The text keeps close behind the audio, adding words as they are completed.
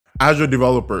Azure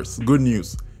developers, good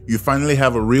news. You finally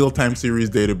have a real time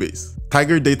series database.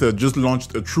 Tiger Data just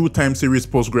launched a true time series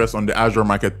Postgres on the Azure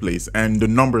Marketplace, and the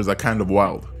numbers are kind of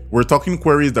wild. We're talking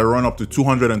queries that run up to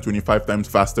 225 times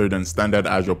faster than standard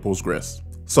Azure Postgres.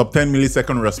 Sub 10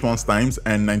 millisecond response times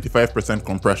and 95%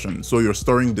 compression, so you're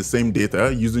storing the same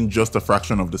data using just a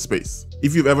fraction of the space.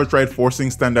 If you've ever tried forcing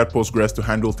standard Postgres to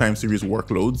handle time series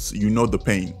workloads, you know the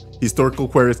pain. Historical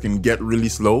queries can get really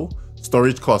slow,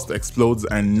 storage cost explodes,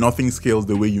 and nothing scales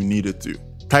the way you need it to.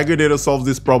 Tiger Data solves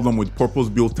this problem with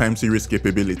purpose-built time series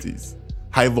capabilities.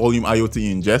 High-volume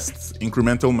IoT ingests,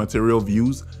 incremental material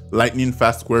views,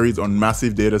 lightning-fast queries on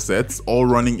massive datasets, all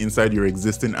running inside your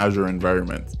existing Azure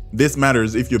environment. This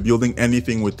matters if you're building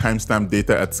anything with timestamp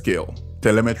data at scale.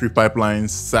 Telemetry pipelines,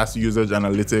 SaaS usage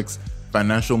analytics,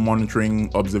 financial monitoring,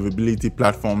 observability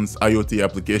platforms, IoT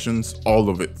applications, all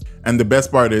of it. And the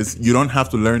best part is, you don't have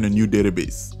to learn a new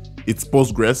database. It's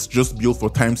Postgres just built for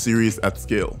time series at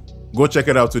scale. Go check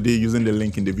it out today using the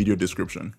link in the video description.